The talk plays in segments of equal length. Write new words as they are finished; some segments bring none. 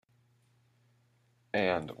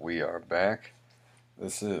And we are back.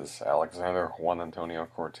 This is Alexander Juan Antonio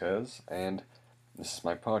Cortez, and this is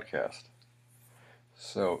my podcast.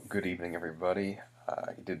 So, good evening, everybody.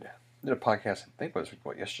 I did a podcast. I think it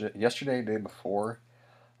was yesterday, day before,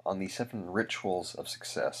 on the 7 rituals of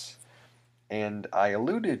success. And I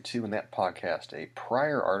alluded to in that podcast a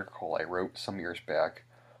prior article I wrote some years back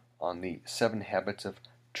on the 7 habits of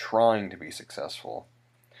trying to be successful.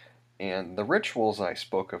 And the rituals I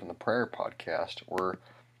spoke of in the prior podcast were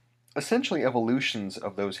essentially evolutions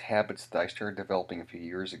of those habits that I started developing a few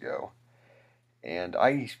years ago. And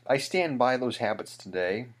I stand by those habits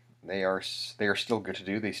today. They are still good to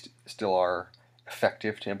do. Still are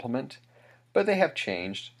effective to implement, but they have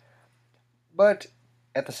changed. But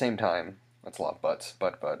at the same time, that's a lot of buts.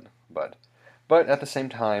 But at the same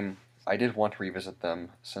time, I did want to revisit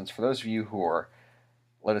them since for those of you who are,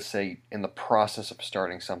 let us say, in the process of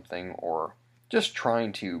starting something or just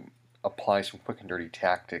trying to apply some quick and dirty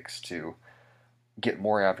tactics to get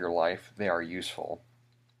more out of your life, they are useful.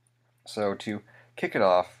 So to kick it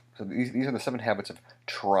off, so these are the 7 habits of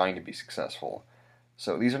trying to be successful.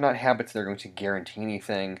 So these are not habits that are going to guarantee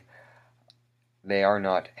anything. They are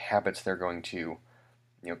not habits that are going to,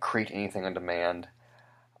 create anything on demand.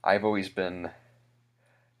 I've always been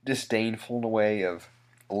disdainful in a way of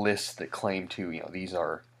lists that claim to, these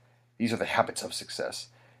are the habits of success.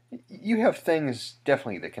 You have things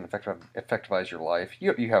definitely that can effectivize your life.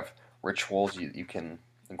 You have rituals you can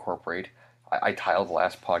incorporate. I titled the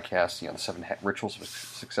last podcast, the 7 rituals of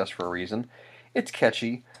success for a reason. It's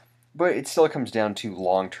catchy, but it still comes down to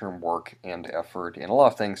long-term work and effort, and a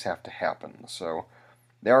lot of things have to happen. So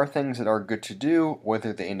there are things that are good to do,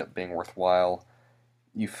 whether they end up being worthwhile,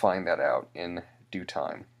 you find that out in due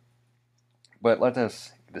time. But let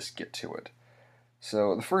us just get to it.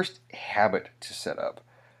 So the first habit to set up,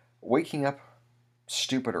 waking up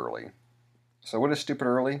stupid early. So what is stupid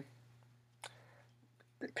early?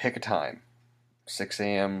 Pick a time. 6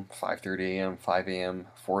 a.m., 5:30 a.m., 5 a.m.,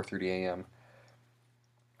 4:30 a.m.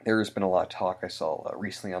 There's been a lot of talk I saw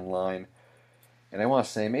recently online, and I want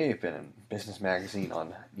to say maybe it's been in Business Magazine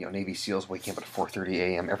on Navy SEALs waking up at 4:30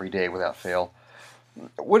 a.m. every day without fail.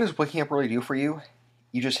 What does waking up early do for you?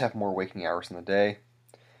 You just have more waking hours in the day.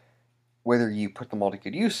 Whether you put them all to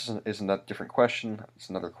good use is a different question. It's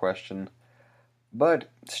another question. But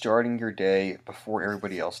starting your day before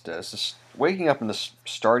everybody else does, just waking up and just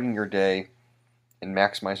starting your day and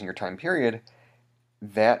maximizing your time period,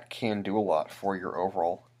 that can do a lot for your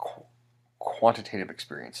overall quantitative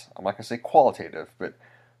experience. I'm not going to say qualitative, but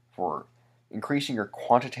for increasing your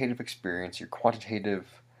quantitative experience, your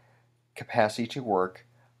quantitative capacity to work,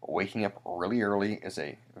 waking up really early is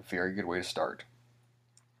a very good way to start.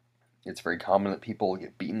 It's very common that people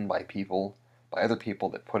get beaten by other people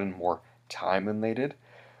that put in more time than they did.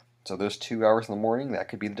 So those 2 hours in the morning, that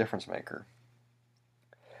could be the difference maker.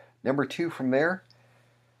 Number 2 from there,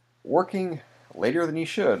 working later than you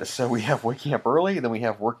should. So we have waking up early, then we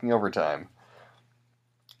have working overtime.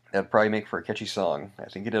 That'd probably make for a catchy song. I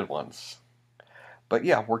think it did once. But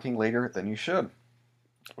yeah, working later than you should.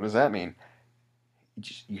 What does that mean?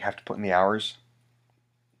 You have to put in the hours.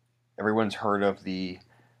 Everyone's heard of the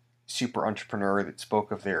super entrepreneur that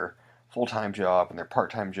spoke of their full-time job and their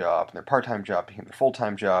part-time job, and their part-time job became their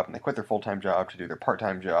full-time job, and they quit their full-time job to do their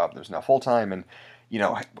part-time job. There's now full-time, and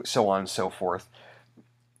so on and so forth.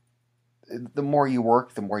 The more you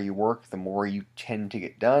work, the more you tend to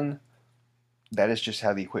get done. That is just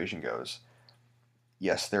how the equation goes.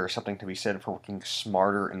 Yes, there is something to be said for working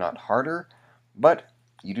smarter and not harder, but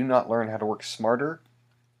you do not learn how to work smarter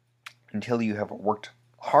until you have worked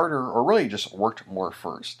harder, or really just worked more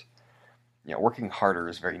first. Working harder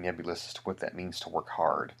is very nebulous as to what that means to work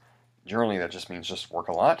hard. Generally, that just means just work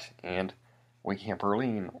a lot, and waking up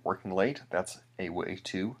early and working late, that's a way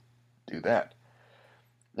to do that.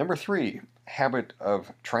 Number 3, habit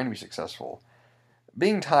of trying to be successful.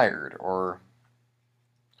 Being tired, or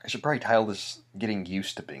I should probably title this getting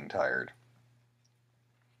used to being tired.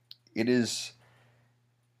 It is,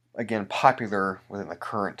 again, popular within the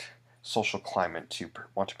current social climate to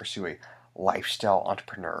want to pursue a lifestyle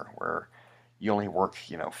entrepreneur where you only work,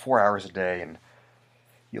 4 hours a day, and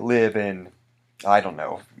you live in, I don't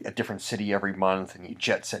know, a different city every month, and you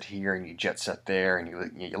jet set here and you jet set there, and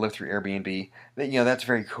you live through Airbnb. That's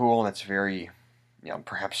very cool, and that's very,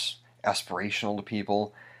 perhaps aspirational to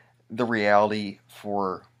people. The reality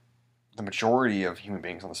for the majority of human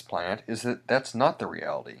beings on this planet is that that's not the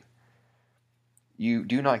reality. You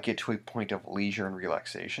do not get to a point of leisure and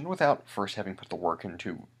relaxation without first having put the work in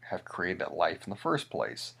to have created that life in the first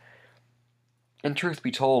place. And truth be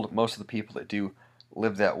told, most of the people that do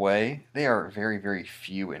live that way, they are very, very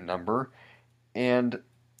few in number, And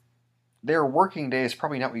their working day is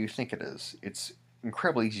probably not what you think it is. It's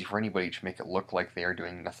incredibly easy for anybody to make it look like they are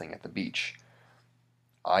doing nothing at the beach.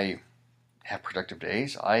 I have productive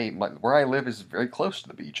days. Where I live is very close to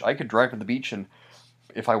the beach. I could drive to the beach and,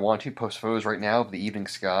 if I want to, post photos right now of the evening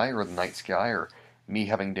sky or the night sky or me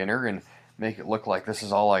having dinner and make it look like this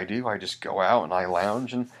is all I do. I just go out and I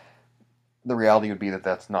lounge, and the reality would be that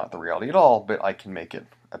that's not the reality at all, but I can make it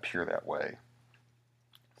appear that way.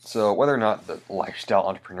 So whether or not the lifestyle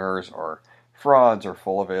entrepreneurs are frauds or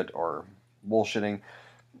full of it or bullshitting,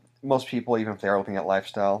 most people, even if they are looking at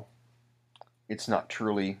lifestyle, it's not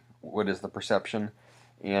truly what is the perception.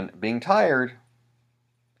 And being tired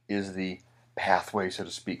is the pathway, so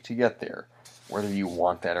to speak, to get there, whether you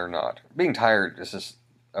want that or not. Being tired is just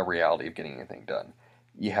a reality of getting anything done.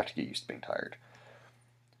 You have to get used to being tired.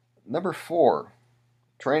 Number 4,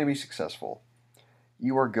 trying to be successful.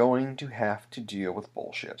 You are going to have to deal with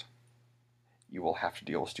bullshit. You will have to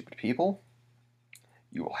deal with stupid people.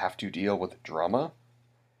 You will have to deal with drama.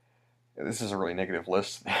 This is a really negative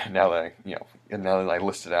list now that I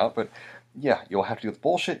list it out, but yeah, you'll have to deal with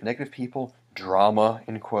bullshit, negative people, drama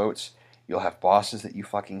in quotes. You'll have bosses that you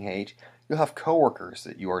fucking hate. You'll have coworkers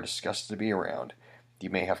that you are disgusted to be around. You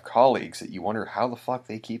may have colleagues that you wonder how the fuck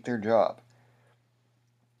they keep their job.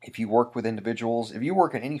 If you work with individuals, if you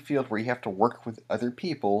work in any field where you have to work with other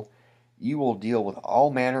people, you will deal with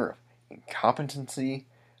all manner of incompetency,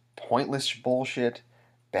 pointless bullshit,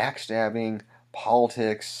 backstabbing,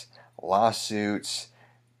 politics, lawsuits,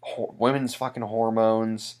 women's fucking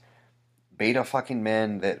hormones, beta fucking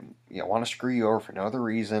men that want to screw you over for no other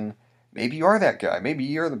reason. Maybe you are that guy. Maybe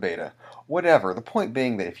you're the beta. Whatever. The point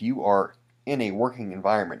being that if you are in a working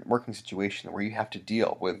environment, working situation where you have to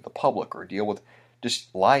deal with the public or deal with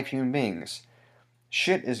just live human beings,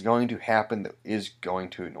 shit is going to happen that is going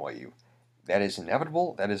to annoy you. That is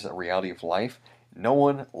inevitable. That is a reality of life. No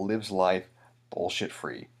one lives life bullshit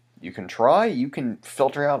free. You can try, you can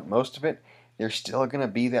filter out most of it. There's still going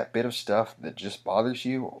to be that bit of stuff that just bothers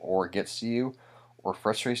you or gets to you or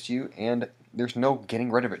frustrates you, and there's no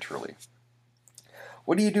getting rid of it truly.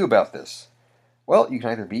 What do you do about this? Well, you can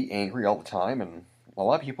either be angry all the time, and a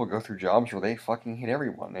lot of people go through jobs where they fucking hate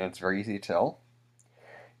everyone, and it's very easy to tell.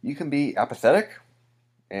 You can be apathetic,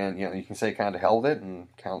 and you can say kind of hell with it, and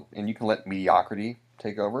you can let mediocrity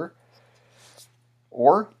take over.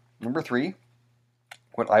 Or number 3,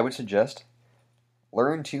 what I would suggest: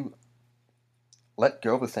 learn to let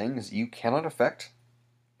go of the things you cannot affect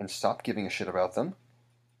and stop giving a shit about them.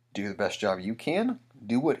 Do the best job you can.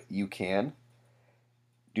 Do what you can.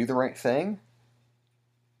 Do the right thing.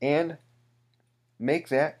 And make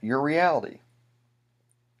that your reality.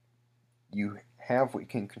 You have what you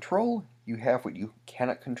can control. You have what you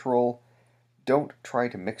cannot control. Don't try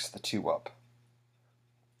to mix the two up.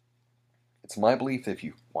 It's my belief that if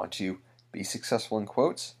you want to be successful in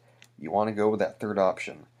quotes, you want to go with that third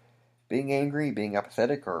option. Being angry, being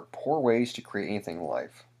apathetic are poor ways to create anything in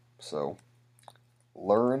life. So,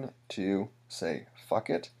 learn to say fuck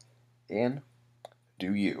it and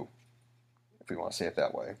do you, if we want to say it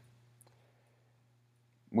that way.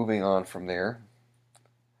 Moving on from there,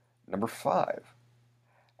 number 5,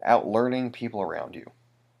 outlearning people around you.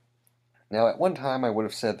 Now, at one time I would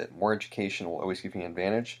have said that more education will always give you an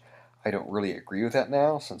advantage. I don't really agree with that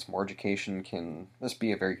now, since more education can just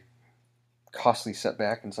be a very costly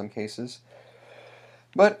setback in some cases.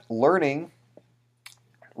 But learning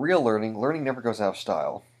never goes out of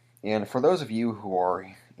style. And for those of you who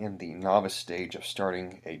are in the novice stage of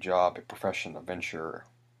starting a job, a profession, a venture,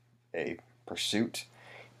 a pursuit,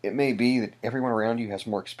 it may be that everyone around you has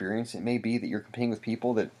more experience. It may be that you're competing with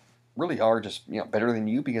people that really are just better than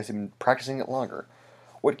you because they've been practicing it longer.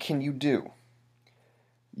 What can you do?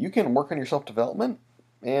 You can work on your self-development,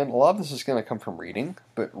 and a lot of this is going to come from reading,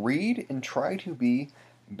 but read and try to be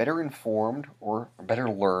better informed or better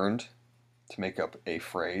learned, to make up a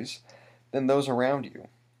phrase, than those around you.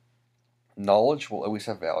 Knowledge will always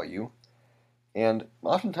have value, and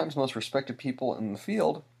oftentimes most respected people in the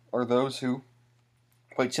field are those who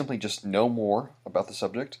quite simply just know more about the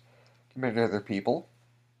subject compared to other people,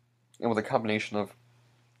 and with a combination of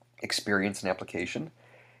experience and application,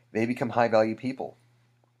 they become high-value people.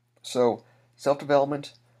 So,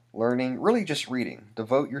 self-development, learning, really just reading.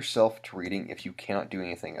 Devote yourself to reading if you cannot do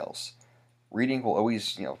anything else. Reading will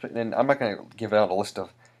always, and I'm not going to give out a list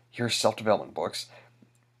of, here's self-development books.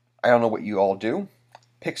 I don't know what you all do.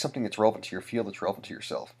 Pick something that's relevant to your field, that's relevant to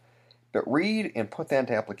yourself. But read and put that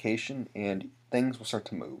into application, and things will start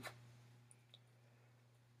to move.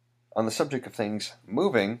 On the subject of things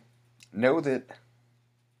moving, know that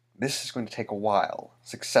this is going to take a while.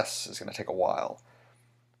 Success is going to take a while.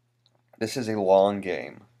 This is a long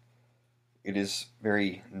game. It is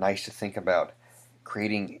very nice to think about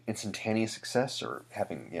creating instantaneous success or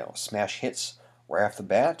having, smash hits right off the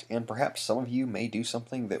bat, and perhaps some of you may do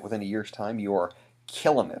something that within a year's time you are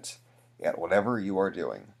killing it at whatever you are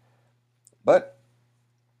doing. But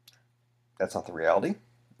that's not the reality,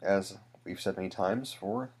 as we've said many times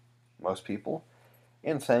for most people,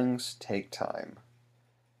 and things take time.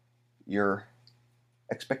 Your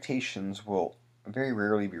expectations will very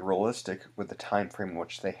rarely be realistic with the time frame in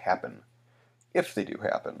which they happen, if they do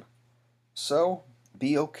happen. So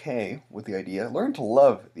be okay with the idea, learn to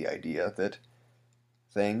love the idea that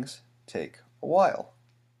things take a while.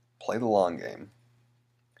 Play the long game.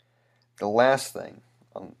 The last thing,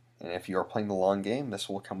 and if you are playing the long game, this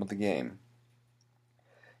will come with the game.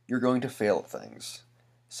 You're going to fail at things,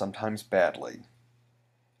 sometimes badly.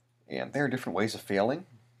 And there are different ways of failing.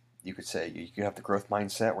 You could say you could have the growth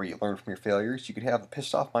mindset where you learn from your failures. You could have the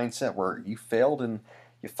pissed off mindset where you failed and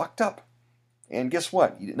you fucked up. And guess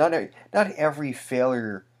what? Not every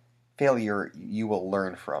failure you will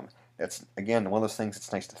learn from. That's, again, one of those things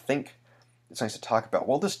it's nice to think. It's nice to talk about.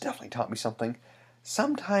 Well, this definitely taught me something.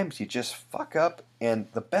 Sometimes you just fuck up, and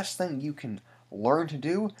the best thing you can learn to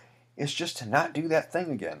do is just to not do that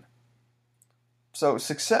thing again. So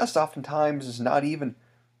success oftentimes is not even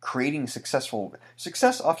success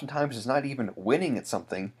oftentimes is not even winning at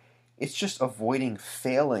something. It's just avoiding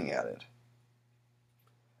failing at it.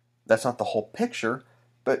 That's not the whole picture,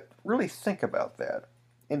 but really think about that.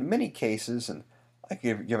 In many cases, and I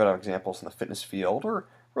can give out examples in the fitness field or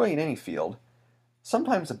really in any field,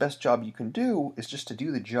 sometimes the best job you can do is just to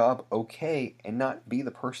do the job okay and not be the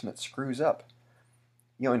person that screws up.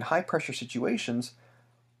 In high pressure situations,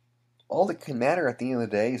 all that can matter at the end of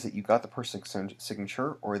the day is that you got the person's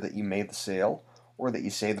signature, or that you made the sale, or that you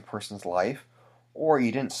saved the person's life, or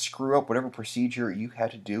you didn't screw up whatever procedure you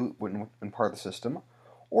had to do when part of the system,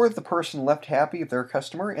 or if the person left happy if they're a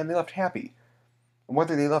customer and they left happy. And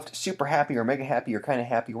whether they left super happy or mega happy or kind of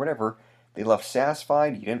happy or whatever, they left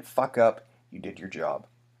satisfied, you didn't fuck up, you did your job.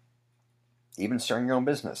 Even starting your own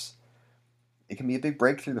business. It can be a big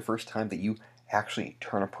breakthrough the first time that you actually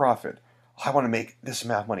turn a profit. I want to make this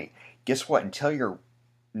amount of money. Guess what? Until you're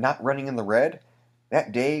not running in the red,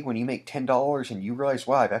 that day when you make $10 and you realize,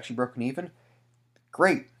 wow, I've actually broken even,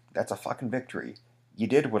 great. That's a fucking victory. You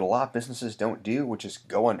did what a lot of businesses don't do, which is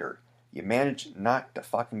go under. You managed not to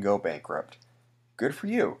fucking go bankrupt. Good for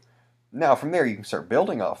you. Now, from there, you can start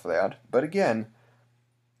building off of that. But again,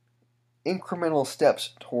 incremental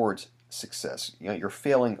steps towards success. You're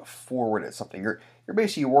failing forward at something. You're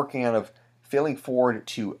basically working out of failing forward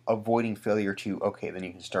to avoiding failure to, okay, then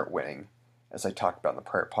you can start winning, as I talked about in the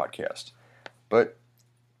prior podcast. But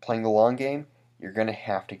playing the long game, you're going to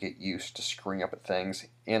have to get used to screwing up at things,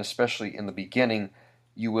 and especially in the beginning,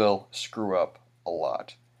 you will screw up a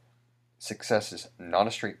lot. Success is not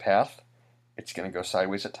a straight path. It's going to go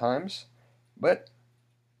sideways at times, but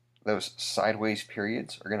those sideways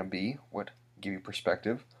periods are going to be what give you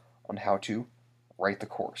perspective on how to write the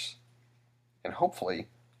course. And hopefully,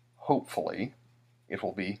 it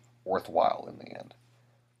will be worthwhile in the end.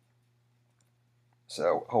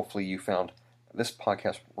 So hopefully you found this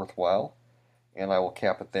podcast worthwhile, and I will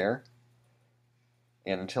cap it there.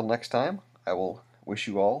 And until next time, I will wish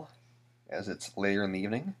you all, as it's later in the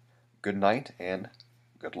evening, good night and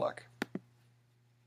good luck.